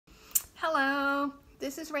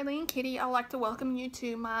This is Rayleen.kitty. I'd like to welcome you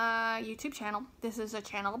to my YouTube channel. This is a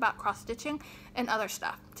channel about cross-stitching and other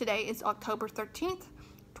stuff. Today is October 13th,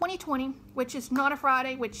 2020, which is not a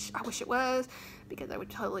Friday, which I wish it was, because that would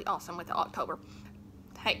be totally awesome with the October.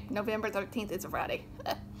 Hey, November 13th is a Friday.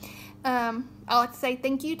 I'd like to say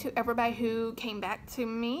thank you to everybody who came back to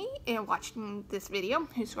me and watched this video,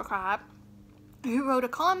 who subscribed, who wrote a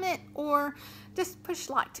comment, or just push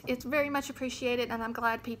liked. It's very much appreciated, and I'm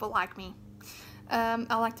glad people like me.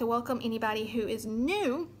 I'd like to welcome anybody who is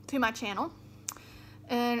new to my channel,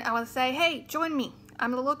 and I want to say, hey, join me.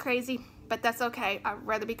 I'm a little crazy, but that's okay. I'd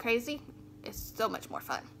rather be crazy. It's so much more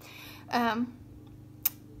fun.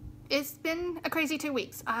 It's been a crazy 2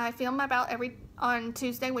 weeks. I film about on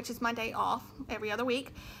Tuesday, which is my day off, every other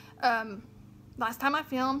week. Last time I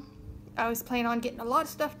filmed, I was planning on getting a lot of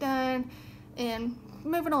stuff done and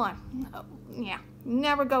moving on. Yeah,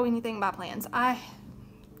 never go anything by plans. I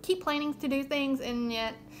keep planning to do things, and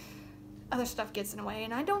yet other stuff gets in the way,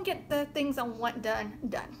 and I don't get the things I want done.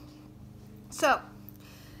 So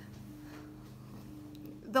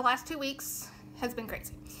the last 2 weeks has been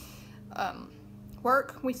crazy.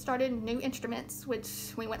 Work, we started new instruments,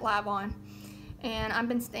 which we went live on, and I've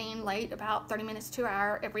been staying late about 30 minutes to an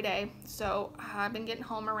hour every day, so I've been getting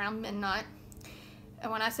home around midnight.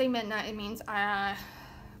 And when I say midnight, it means I've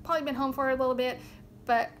probably been home for a little bit,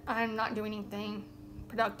 but I'm not doing anything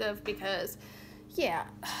productive because, yeah,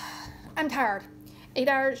 I'm tired.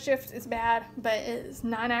 8-hour shifts is bad, but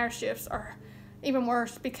 9-hour shifts are even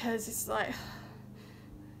worse because it's like,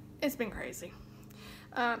 it's been crazy.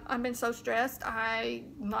 I've been so stressed. I'm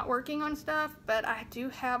not working on stuff, but I do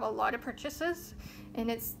have a lot of purchases,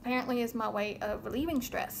 and it's apparently is my way of relieving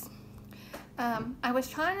stress. I was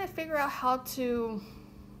trying to figure out how to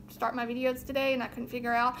start my videos today, and I couldn't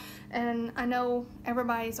figure out, and I know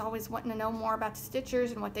everybody's always wanting to know more about the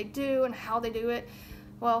stitchers and what they do and how they do it.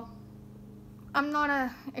 Well, I'm not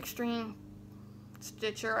an extreme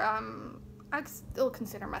stitcher. I still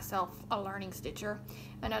consider myself a learning stitcher,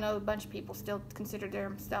 and I know a bunch of people still consider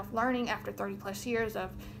themselves learning after 30+ years of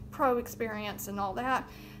pro experience and all that,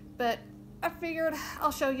 but I figured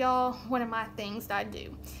I'll show y'all one of my things that I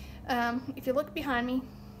do. If you look behind me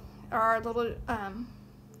are little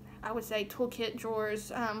I would say toolkit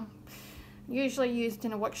drawers, usually used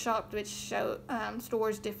in a workshop, which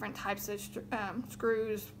stores different types of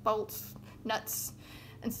screws, bolts, nuts,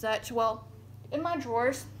 and such. Well, in my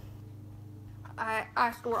drawers,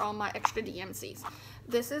 I store all my extra DMCs.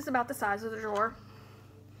 This is about the size of the drawer.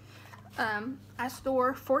 I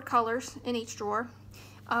store 4 colors in each drawer.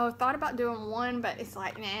 I thought about doing 1, but it's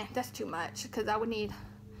like, nah, that's too much, because I would need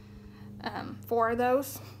 4 of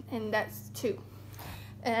those, and that's 2.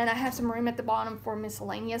 And I have some room at the bottom for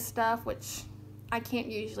miscellaneous stuff, which I can't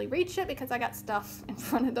usually reach it because I got stuff in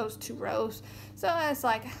front of those 2 rows. So it's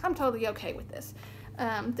like, I'm totally okay with this.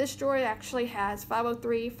 This drawer actually has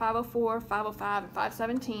 503, 504, 505, and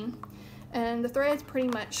 517. And the threads pretty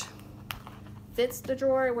much fits the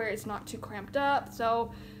drawer where it's not too cramped up.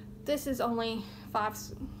 So this is only 5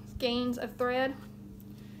 skeins of thread.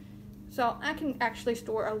 So I can actually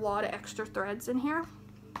store a lot of extra threads in here.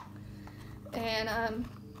 And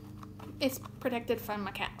it's protected from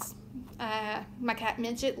my cats. My cat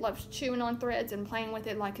Midget loves chewing on threads and playing with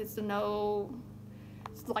it like it's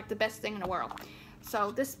like the best thing in the world.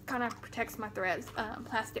 So this kind of protects my threads.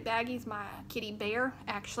 Plastic baggies, my kitty Bear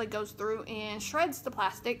actually goes through and shreds the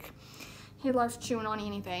plastic. He loves chewing on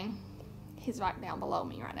anything. He's right down below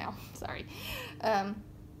me right now, sorry.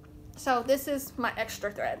 So this is my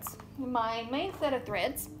extra threads. My main set of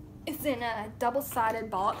threads is in a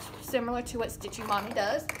double-sided box, similar to what Stitching Mommy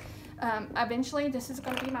does. Eventually, this is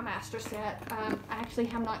going to be my master set. I actually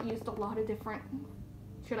have not used a lot of different,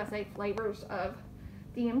 should I say, flavors of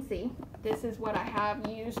DMC. This is what I have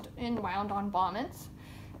used and wound on bobbins.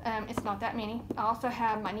 It's not that many. I also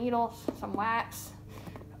have my needles, some wax,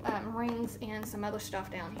 rings, and some other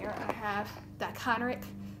stuff down here. I have that Hare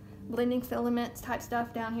blending filaments type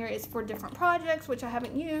stuff down here. It's for different projects, which I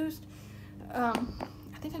haven't used.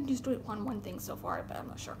 I think I've used it on one thing so far, but I'm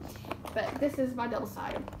not sure. But this is my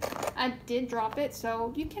double-sided. I did drop it,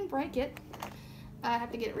 so you can break it. I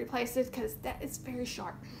have to get it replaced because that is very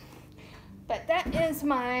sharp. But that is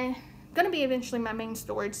gonna be eventually my main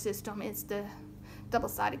storage system. It's the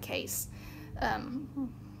double-sided case. Don't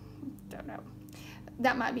know.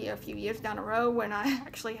 That might be a few years down the road when I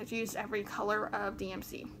actually have used every color of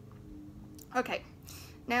DMC. Okay,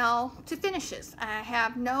 now to finishes. I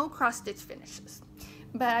have no cross-stitch finishes,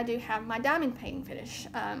 but I do have my diamond painting finish.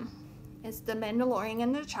 It's the Mandalorian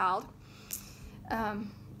and the Child.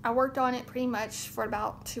 I worked on it pretty much for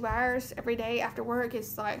about 2 hours every day after work.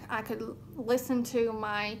 It's like I could listen to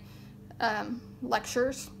my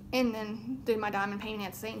lectures and then do my diamond painting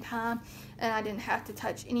at the same time, and I didn't have to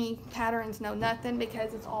touch any patterns, no nothing,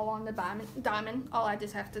 because it's all on the diamond. All I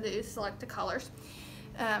just have to do is select the colors.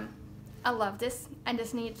 I love this. I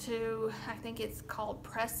just need to, I think it's called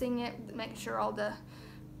pressing it, making sure all the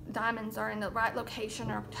diamonds are in the right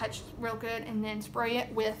location or touched real good, and then spray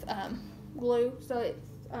it with glue so it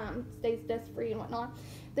stays dust free and whatnot.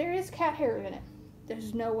 There is cat hair in it.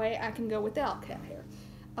 There's no way I can go without cat hair.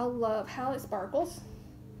 I love how it sparkles.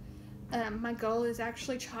 My goal is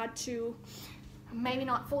actually try to maybe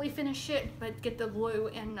not fully finish it, but get the glue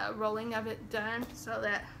and rolling of it done so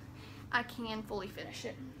that I can fully finish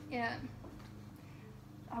it. And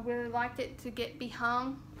I really liked it to be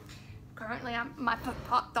hung. Currently, my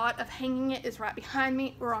thought of hanging it is right behind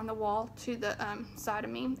me or on the wall to the side of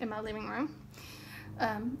me in my living room.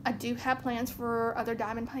 I do have plans for other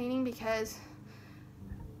diamond painting because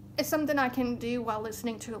it's something I can do while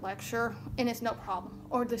listening to a lecture, and it's no problem.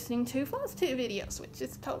 Or listening to FlossTube videos, which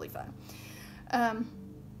is totally fun.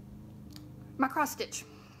 My cross stitch.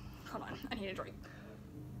 Hold on, I need a drink.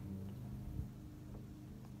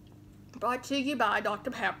 Brought to you by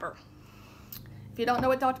Dr. Pepper. If you don't know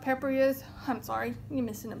what Dr. Pepper is, I'm sorry, you're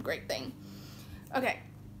missing a great thing. Okay,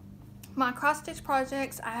 my cross stitch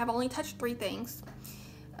projects, I have only touched 3 things.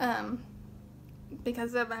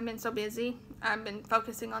 Because I've been so busy, I've been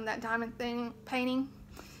focusing on that diamond thing painting,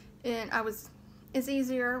 and it's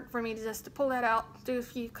easier for me to just pull that out, do a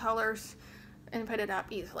few colors, and put it up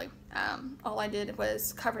easily. All I did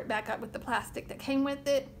was cover it back up with the plastic that came with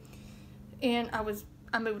it, and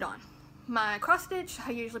I moved on. My cross stitch,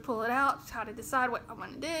 I usually pull it out, try to decide what I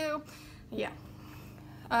want to do. Yeah.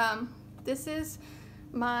 This is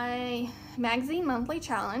my magazine monthly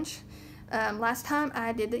challenge. Last time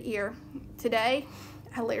I did the ear. Today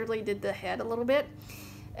I literally did the head a little bit,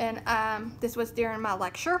 and this was during my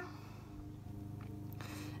lecture,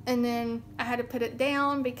 and then I had to put it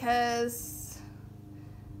down because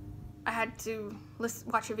I had to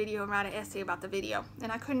watch a video and write an essay about the video,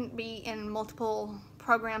 and I couldn't be in multiple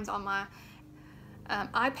programs on my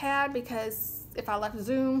iPad because if I left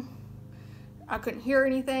Zoom I couldn't hear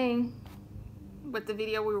anything with the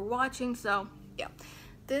video we were watching. So yeah,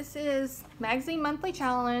 this is magazine monthly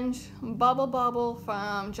challenge Bubble Bubble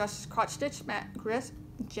from Just Cross Stitch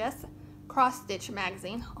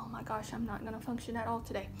magazine. Oh my gosh, I'm not gonna function at all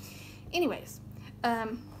today. Anyways,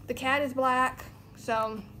 the cat is black,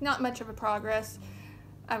 so not much of a progress.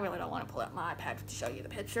 I really don't want to pull out my iPad to show you the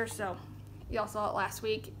picture, so y'all saw it last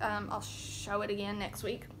week. I'll show it again next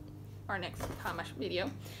week, or next time I video.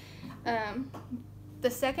 The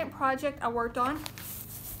second project I worked on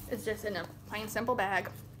is just in a plain simple bag.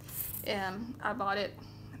 I bought it,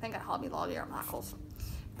 I think at Hobby Lobby or Michael's.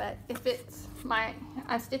 But if it's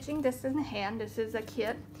I'm stitching this in the hand. This is a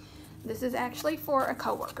kit. This is actually for a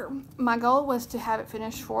coworker. My goal was to have it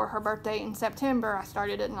finished for her birthday in September. I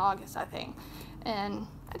started it in August, I think, and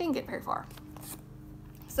I didn't get very far.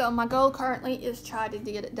 So my goal currently is try to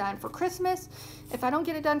get it done for Christmas. If I don't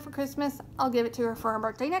get it done for Christmas, I'll give it to her for her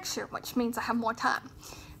birthday next year, which means I have more time.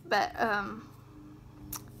 But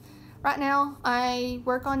right now I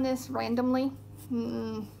work on this randomly.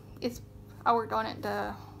 I worked on it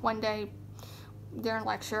one day during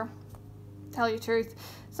lecture. Tell you the truth,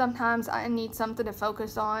 sometimes I need something to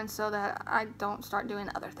focus on so that I don't start doing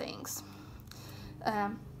other things.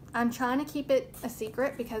 I'm trying to keep it a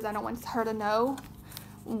secret because I don't want her to know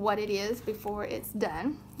what it is before it's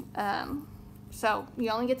done. So you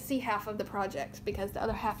only get to see half of the project because the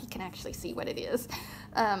other half you can actually see what it is.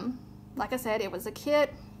 Like I said, it was a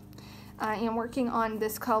kit. I am working on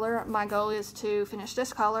this color. My goal is to finish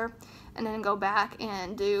this color and then go back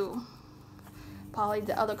and do probably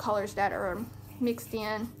the other colors that are mixed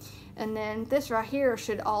in, and then this right here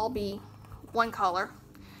should all be one color,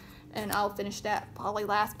 and I'll finish that probably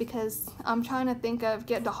last because I'm trying to think of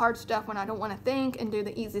get the hard stuff when I don't want to think and do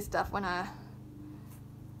the easy stuff when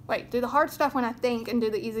do the hard stuff when I think and do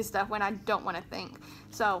the easy stuff when I don't want to think.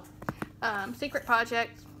 So secret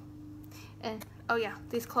project. And oh yeah,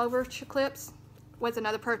 these clover clips was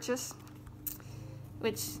another purchase,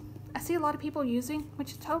 which I see a lot of people using,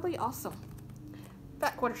 which is totally awesome.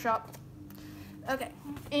 Fat quarter shop. Okay,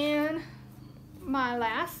 and my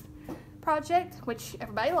last project, which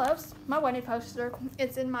everybody loves, my wedding poster.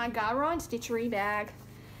 It's in my Caravan stitchery bag.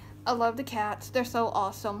 I love the cats. They're so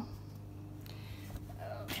awesome.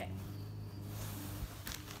 Okay.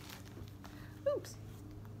 Oops.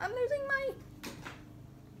 I'm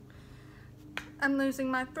losing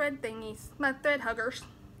my thread thingies, my thread huggers.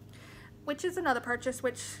 which is another purchase,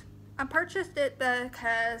 which I purchased it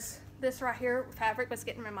because this right here fabric was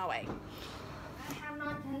getting in my way. I have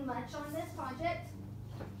not done much on this project.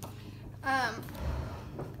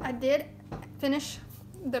 I did finish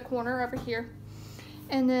the corner over here,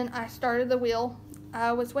 and then I started the wheel.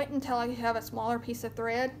 I was waiting until I could have a smaller piece of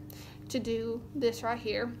thread to do this right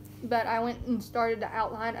here, but I went and started the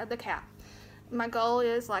outline of the cap. My goal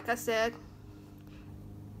is, like I said,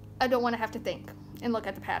 I don't want to have to think and look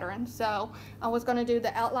at the pattern, so I was going to do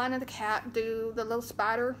the outline of the cap, do the little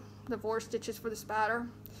spider, the 4 stitches for the spider,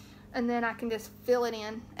 and then I can just fill it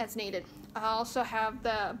in as needed. I also have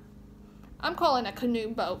the, I'm calling a canoe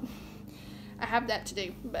boat. I have that to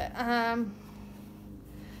do, but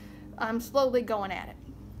I'm slowly going at it.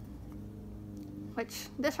 Which,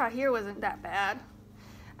 this right here wasn't that bad.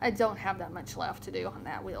 I don't have that much left to do on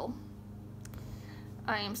that wheel.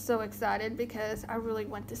 I am so excited because I really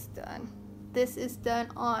want this done. This is done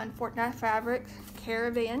on Fortnight fabric,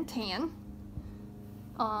 Caravan tan,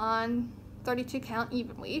 on 32 count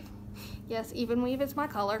even weave. Yes, even weave is my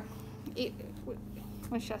color.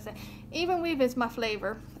 What should I say? Even weave is my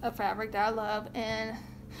flavor of fabric that I love, and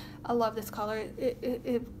I love this color.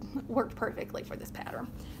 It worked perfectly for this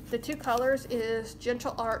pattern. The 2 colors is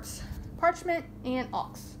Gentle Arts Parchment and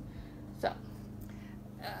Ox. So,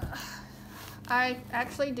 I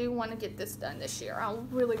actually do want to get this done this year. I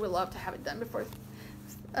really would love to have it done before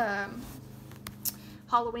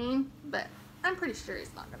Halloween, but I'm pretty sure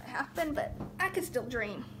it's not going to happen, but I could still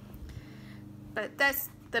dream. But that's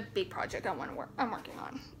the big project I'm working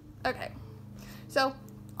on. Okay, so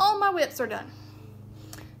all my whips are done.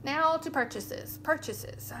 Now to purchases.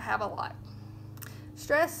 Purchases, I have a lot.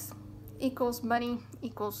 Stress equals money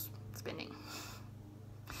equals spending.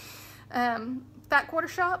 Fat Quarter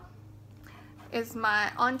Shop is my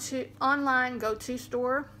online go-to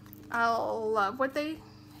store. I love what they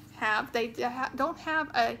have. They don't have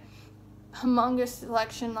a humongous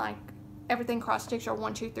selection like everything cross stitch or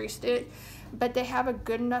 1, 2, 3 stitch, but they have a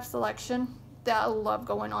good enough selection that I love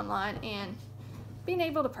going online and being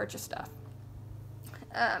able to purchase stuff.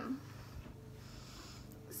 Let's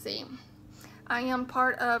see. I am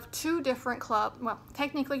part of 2 different clubs, well,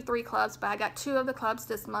 technically 3 clubs, but I got 2 of the clubs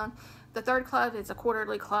this month. The 3rd club is a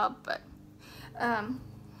quarterly club, but and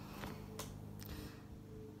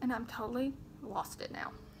I'm totally lost it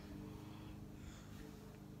now.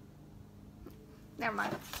 Never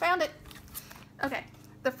mind, found it. Okay,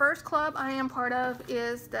 the first club I am part of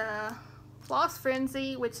is the Floss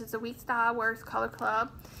Freenzy, which is the Wheat Style Wears Color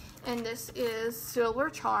Club, and this is Silver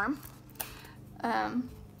Charm.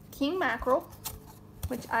 King Mackerel,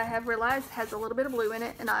 which I have realized has a little bit of blue in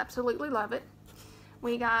it, and I absolutely love it.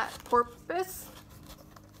 We got Porpoise,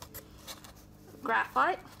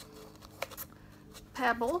 Graphite,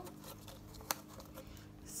 Pebble,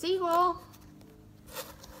 Seagull,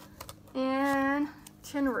 and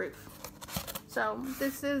Tin Roof. So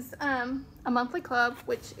this is a monthly club,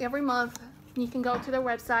 which every month you can go to their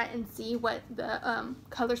website and see what the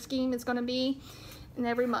color scheme is going to be. And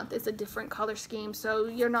every month is a different color scheme, so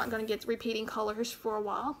you're not going to get repeating colors for a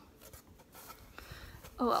while.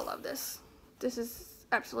 Oh, I love this. This is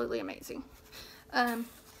absolutely amazing. I'm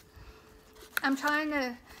trying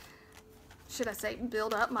to, should I say,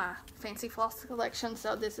 build up my fancy floss collection,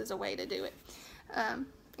 so this is a way to do it.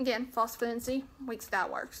 Again, Floss Freenzy, Week Style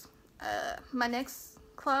Works. My next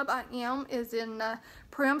club I am is in the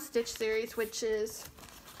Prim Stitch series, which is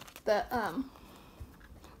the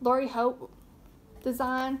Lori Hope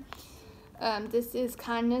design. This is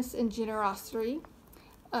Kindness and Generosity.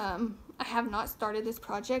 I have not started this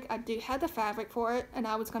project. I do have the fabric for it, and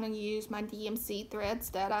I was going to use my DMC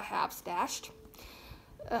threads that I have stashed.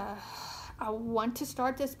 I want to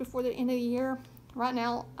start this before the end of the year. Right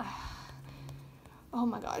now, oh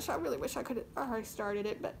my gosh, I really wish I could have already started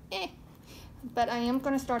it, but But I am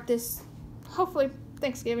going to start this, hopefully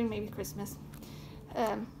Thanksgiving, maybe Christmas,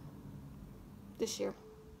 this year.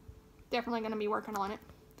 Definitely going to be working on it.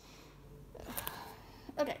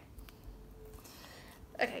 Okay,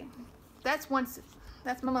 that's my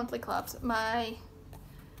monthly clubs. My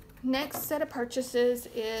next set of purchases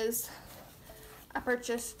is I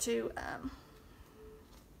purchased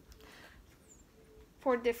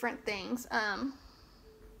for different things.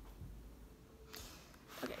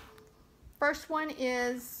 Okay, first one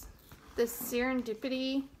is the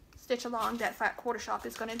Serendipity stitch along that Fat Quarter Shop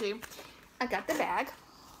is going to do. I got the bag.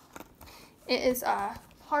 It is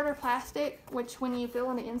harder plastic, which when you feel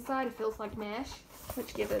on the inside, it feels like mesh,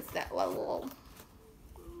 which gives us that little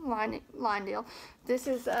line deal. This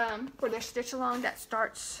is for the stitch along that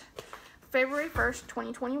starts February 1st,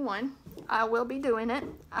 2021. I will be doing it.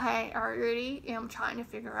 I already am trying to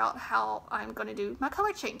figure out how I'm going to do my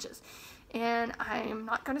color changes. And I'm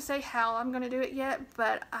not going to say how I'm going to do it yet,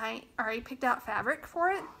 but I already picked out fabric for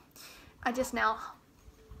it. I just now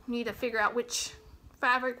need to figure out which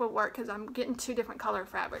fabric will work because I'm getting 2 different color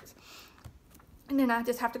fabrics. And then I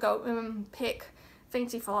just have to go and pick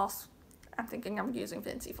Fancy Floss. I'm thinking I'm using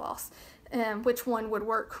Fancy Floss. And which one would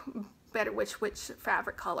work better, which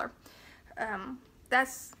fabric color.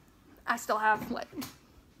 I still have, what,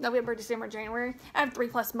 November, December, January. I have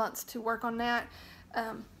 3+ months to work on that.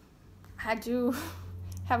 I do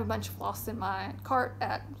have a bunch of floss in my cart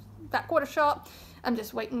at Fat Quarter Shop. I'm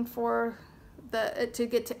just waiting for to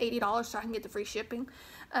get to $80 so I can get the free shipping.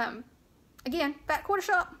 Again, Fat Quarter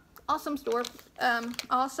Shop, awesome store.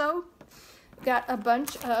 Also got a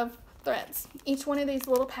bunch of threads. Each one of these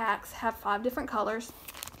little packs have 5 different colors.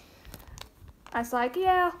 I was like,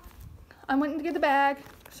 yeah, I went to get the bag,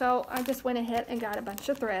 so I just went ahead and got a bunch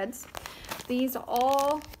of threads. These are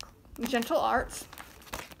all Gentle Arts.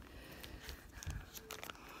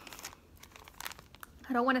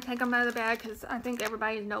 I don't want to take them out of the bag because I think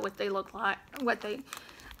everybody knows what they look like, what they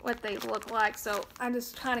look like. So I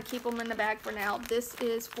just kind of keep them in the bag for now. This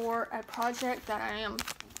is for a project that I am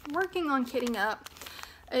working on kitting up.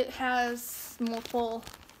 It has multiple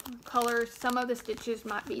colors. Some of the stitches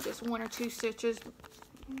might be just 1 or 2 stitches,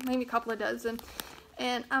 maybe a couple of dozen.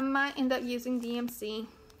 And I might end up using DMC.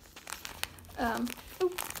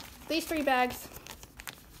 These 3 bags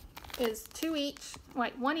is 2 each,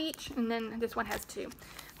 like 1 each, and then this one has 2.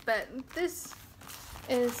 But this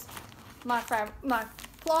is my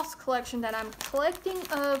floss collection that I'm collecting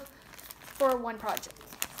for one project.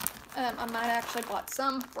 I might actually bought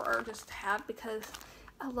some for just to have because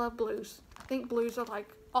I love blues. I think blues are like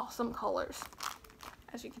awesome colors,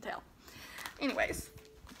 as you can tell. Anyways,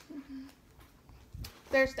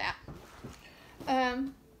 there's that.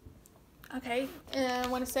 Okay, I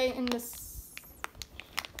want to say in this.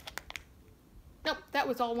 Nope, that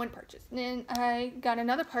was all one purchase. And then I got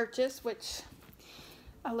another purchase, which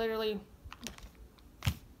I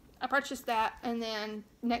purchased that, and then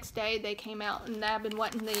next day they came out, and I've been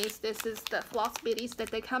wanting these. This is the Floss Bitties that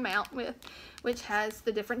they come out with, which has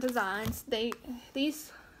the different designs.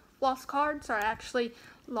 These floss cards are actually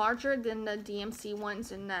larger than the DMC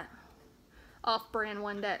ones and that off-brand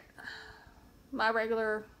one that my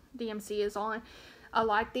regular DMC is on. I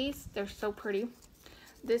like these. They're so pretty.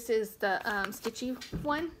 This is the stitchy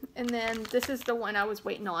one, and then this is the one I was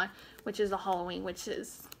waiting on, which is the Halloween, which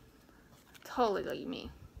is totally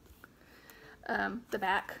me. The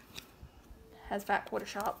back has Fat Quarter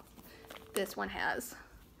Shop. This one has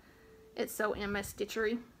It's So Emma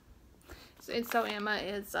Stitchery. It's So Emma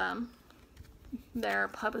is their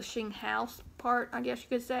publishing house part, I guess you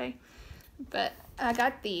could say. But I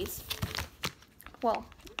got these. Well,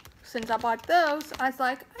 since I bought those, I was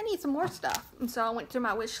like, I need some more stuff. And so I went through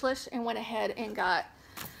my wish list and went ahead and got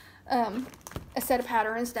a set of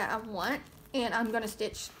patterns that I want. And I'm going to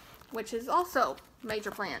stitch, which is also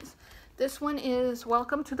major plans. This one is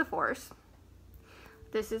Welcome to the Forest.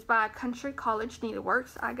 This is by Country College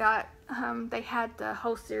Needleworks. I got, they had the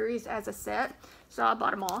whole series as a set, so I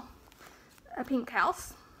bought them all. A pink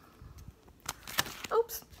house.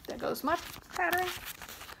 Oops, there goes my pattern.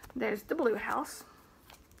 There's the blue house.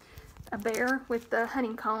 A bear with the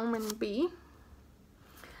honeycomb and bee,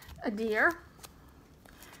 a deer,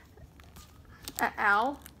 an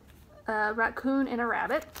owl, a raccoon and a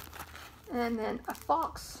rabbit, and then a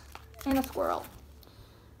fox and a squirrel.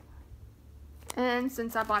 And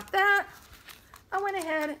since I bought that, I went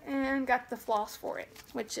ahead and got the floss for it,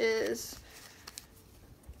 which is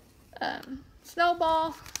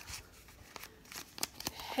Snowball,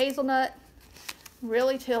 Hazelnut,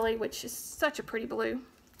 Really Tilly, which is such a pretty blue,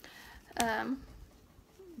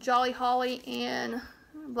 Jolly Holly, and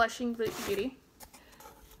Blushing Beauty.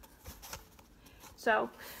 So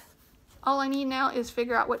all I need now is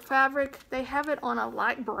figure out what fabric. They have it on a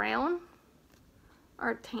light brown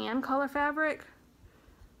or tan color fabric.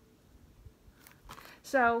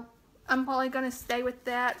 So I'm probably going to stay with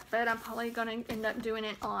that, but I'm probably going to end up doing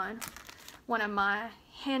it on one of my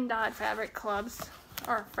hand-dyed fabric clubs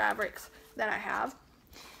or fabrics that I have.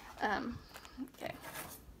 Okay.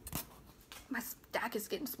 My stack is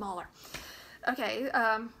getting smaller. Okay,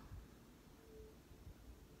 oh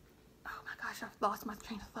my gosh, I've lost my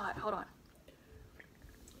train of thought. Hold on.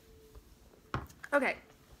 Okay,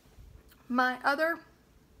 my other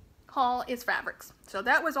haul is fabrics. So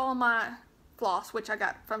that was all my floss, which I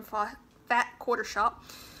got from Fat Quarter Shop.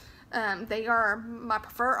 They are my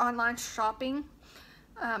preferred online shopping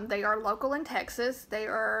They are local in Texas. They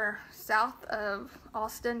are south of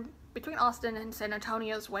Austin, between Austin and San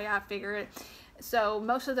Antonio is the way I figure it. So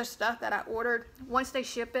most of the stuff that I ordered, once they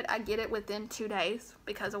ship it, I get it within 2 days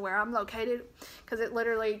because of where I'm located, because it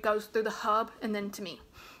literally goes through the hub and then to me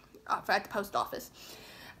at the post office.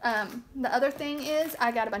 The other thing is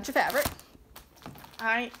I got a bunch of fabric.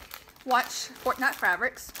 I watch Fortnight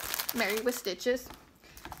Fabrics, Married with Stitches,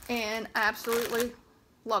 and I absolutely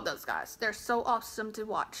love those guys. They're so awesome to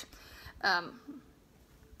watch.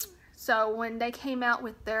 So when they came out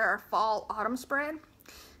with their fall autumn spread,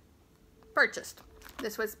 purchased.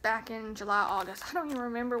 This was back in July, August. I don't even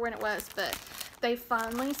remember when it was, but they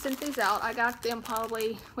finally sent these out. I got them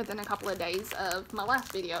probably within a couple of days of my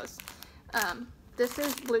last videos. This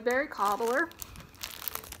is blueberry cobbler,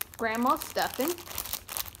 grandma stuffing,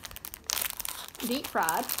 deep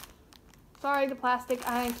fried. Sorry, the plastic,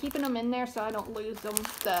 I'm keeping them in there so I don't lose them,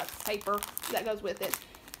 the paper that goes with it.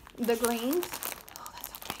 The greens, oh, that's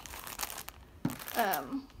okay.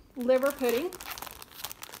 Liver pudding,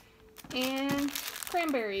 and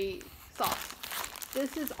cranberry sauce.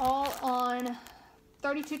 This is all on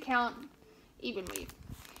 32 count even weave.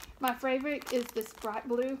 My favorite is this bright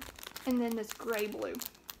blue and then this gray blue.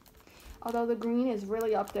 Although the green is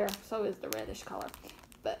really up there, so is the reddish color.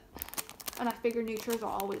 And I figure neutrals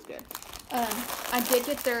are always good. I did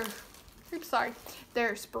get their,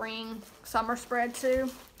 their spring summer spread too.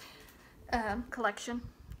 Collection.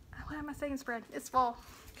 Why am I saying spread? It's fall.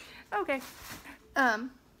 Okay.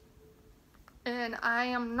 And I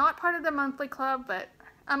am not part of the monthly club, but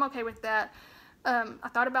I'm okay with that. I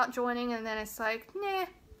thought about joining, and then it's like, nah,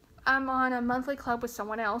 I'm on a monthly club with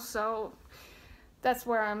someone else, so that's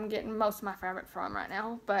where I'm getting most of my fabric from right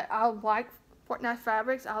now. But I like Fortnight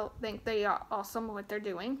Fabrics. I think they are awesome what they're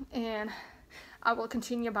doing, and I will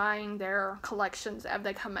continue buying their collections as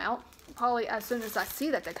they come out, probably as soon as I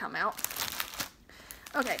see that they come out.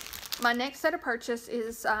 Okay, my next set of purchase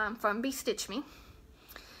is from Be Stitch Me.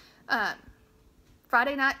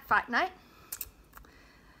 Friday Night Fight Night.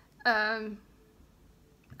 I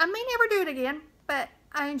may never do it again, but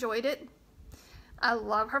I enjoyed it. I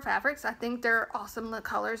love her fabrics. I think they're awesome, the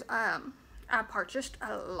colors. I purchased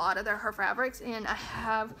a lot of her fabrics, and I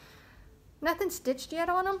have nothing stitched yet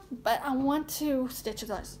on them, but I want to stitch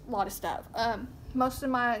a lot of stuff. Most of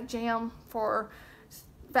my jam for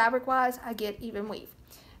fabric wise, I get even weave.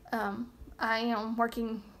 I am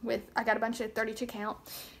working with, I got a bunch of 32 count,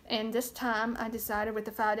 and this time I decided with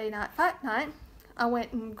the Friday Night Fight Night, I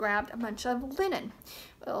went and grabbed a bunch of linen.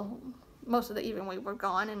 Well, most of the even weave were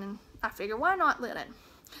gone, and I figured, why not linen?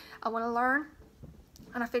 I want to learn,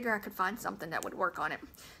 and I figure I could find something that would work on it.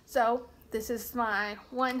 So this is my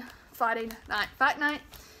one Friday Night Fight Night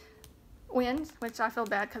wins, which I feel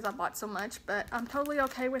bad because I bought so much, but I'm totally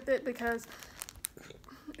okay with it because,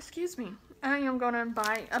 excuse me, I am going to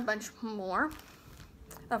buy a bunch more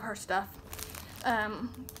of her stuff.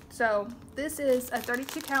 So this is a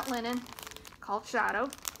 32 count linen called Shadow.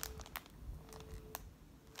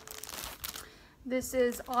 This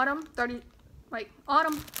is autumn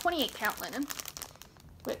 28 count linen,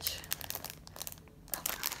 which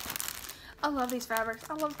I love these fabrics.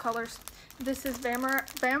 I love colors. This is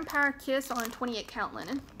Vampire Kiss on 28 count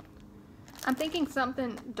linen. I'm thinking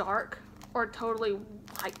something dark or totally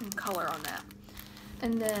light in color on that.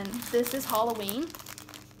 And then this is Halloween,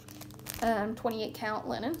 28 count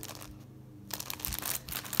linen.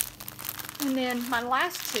 And then my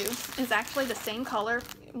last two is actually the same color.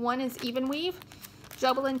 One is even weave,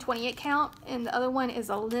 JoAnn 28 count, and the other one is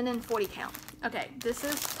a linen 40 count. Okay, this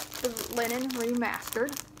is the linen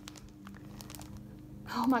remastered.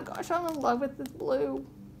 Oh my gosh, I'm in love with this blue.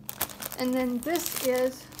 And then this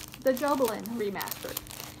is the JoAnn remastered.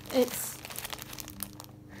 It's,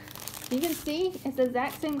 you can see it's the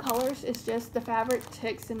exact same colors, it's just the fabric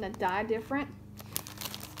ticks and the dye different.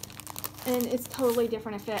 And it's totally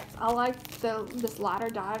different effects. I like this lighter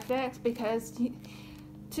dye effect because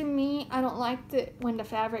to me, I don't like when the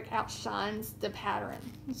fabric outshines the pattern.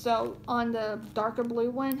 So on the darker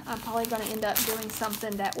blue one, I'm probably going to end up doing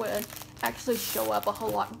something that would actually show up a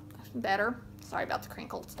whole lot better. Sorry about the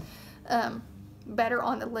crinkles. Better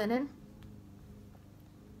on the linen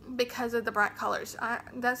because of the bright colors.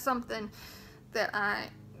 That's something that I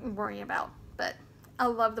worry about. But I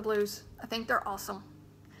love the blues. I think they're awesome.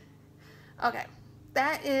 Okay,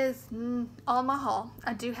 that is all my haul.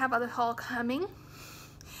 I do have other haul coming.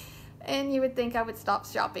 And you would think I would stop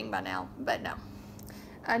shopping by now, but no.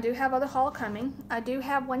 I do have other haul coming. I do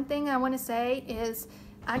have one thing I want to say is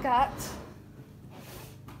I got,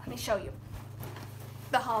 let me show you,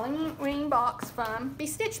 the Halloween box from Be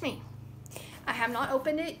Stitch Me. I have not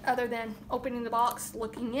opened it other than opening the box,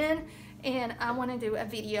 looking in, and I want to do a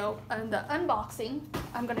video on the unboxing.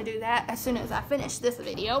 I'm going to do that as soon as I finish this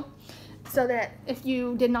video, so that if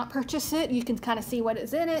you did not purchase it, you can kind of see what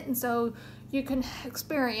is in it, and so you can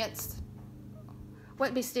experience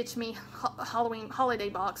what Bestitch Me Halloween holiday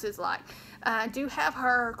box is like. I do have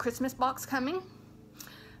her Christmas box coming,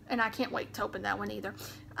 and I can't wait to open that one either.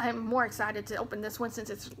 I'm more excited to open this one since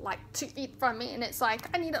it's like 2 feet from me, and it's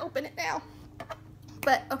like I need to open it now.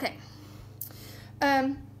 But okay,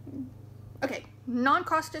 okay,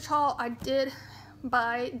 non-cross stitch haul. I did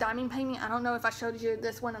buy diamond painting. I don't know if I showed you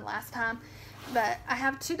this one the last time, but I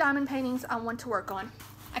have 2 diamond paintings I want to work on.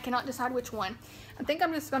 I cannot decide which one. I think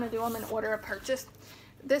I'm just going to do them in order of purchase.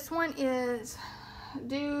 This one is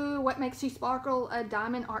Do What Makes You Sparkle, a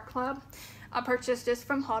Diamond Art Club. I purchased this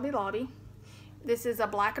from Hobby Lobby. This is a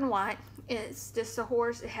black and white. It's just a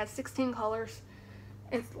horse. It has 16 colors.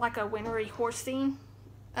 It's like a wintry horse scene.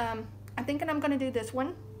 I'm thinking I'm going to do this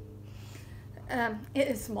one. It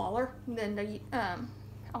is smaller than the, I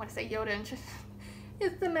want to say Yoda and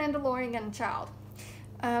it's the Mandalorian Child.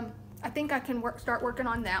 I think I can start working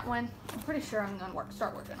on that one. I'm pretty sure I'm going to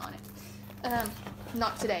start working on it.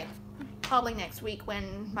 Not today. Probably next week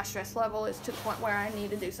when my stress level is to the point where I need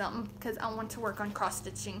to do something, because I want to work on cross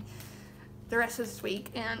stitching the rest of this week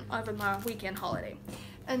and over my weekend holiday.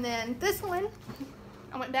 And then this one,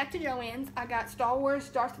 I went back to JoAnn's. I got Star Wars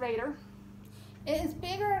Darth Vader. It is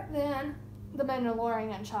bigger than the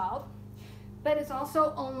Mandalorian Child, but it's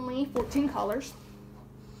also only 14 colors.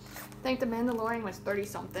 I think the Mandalorian was 30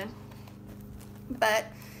 something. But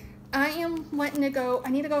I am wanting to go, I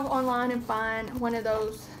need to go online and find one of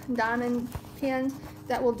those diamond pins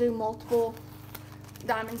that will do multiple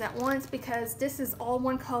diamonds at once, because this is all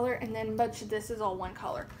one color and then much of this is all one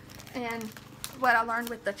color. And what I learned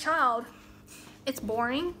with the Child, it's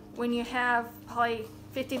boring when you have probably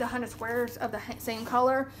 50 to 100 squares of the same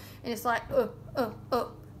color, and it's like,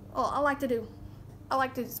 I like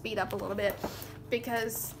to speed up a little bit,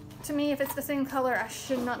 because to me, if it's the same color, I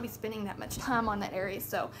should not be spending that much time on that area.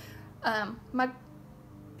 So my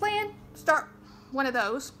plan, start one of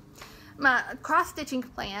those. My cross stitching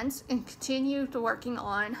plans, and continue to working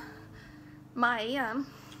on my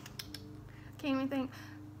can't even think,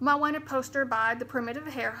 my wanted poster by the Primitive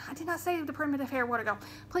Hare. I did not say the Primitive Hare where to go.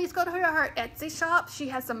 Please go to her Etsy shop. She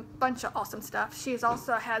has a bunch of awesome stuff. She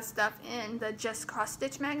also has stuff in the Just Cross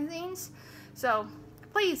Stitch magazines, so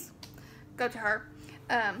please go to her.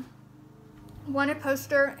 Wanted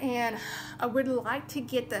poster, and I would like to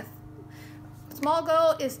get the small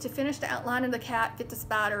goal is to finish the outline of the cat, get the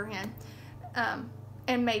spider in,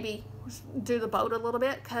 and maybe do the boat a little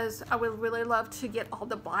bit, because I would really love to get all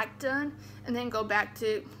the black done and then go back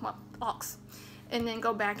to, well, ox, and then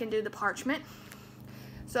go back and do the parchment.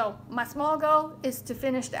 So my small goal is to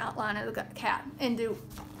finish the outline of the cat and do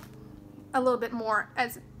a little bit more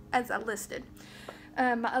as I listed.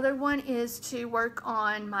 My other one is to work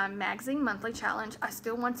on my magazine monthly challenge. I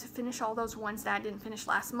still want to finish all those ones that I didn't finish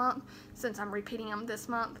last month, since I'm repeating them this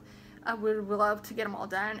month. I would love to get them all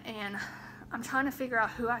done, and I'm trying to figure out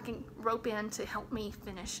who I can rope in to help me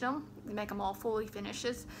finish them, make them all fully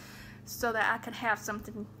finishes, so that I can have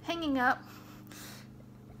something hanging up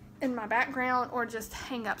in my background or just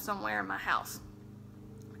hang up somewhere in my house.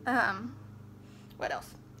 What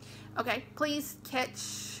else? Okay, please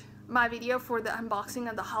catch my video for the unboxing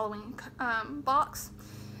of the Halloween box.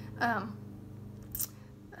 I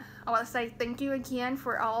want to say thank you again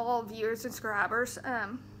for all viewers and subscribers.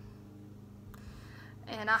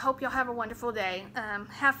 And I hope y'all have a wonderful day.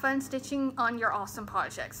 Have fun stitching on your awesome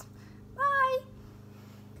projects.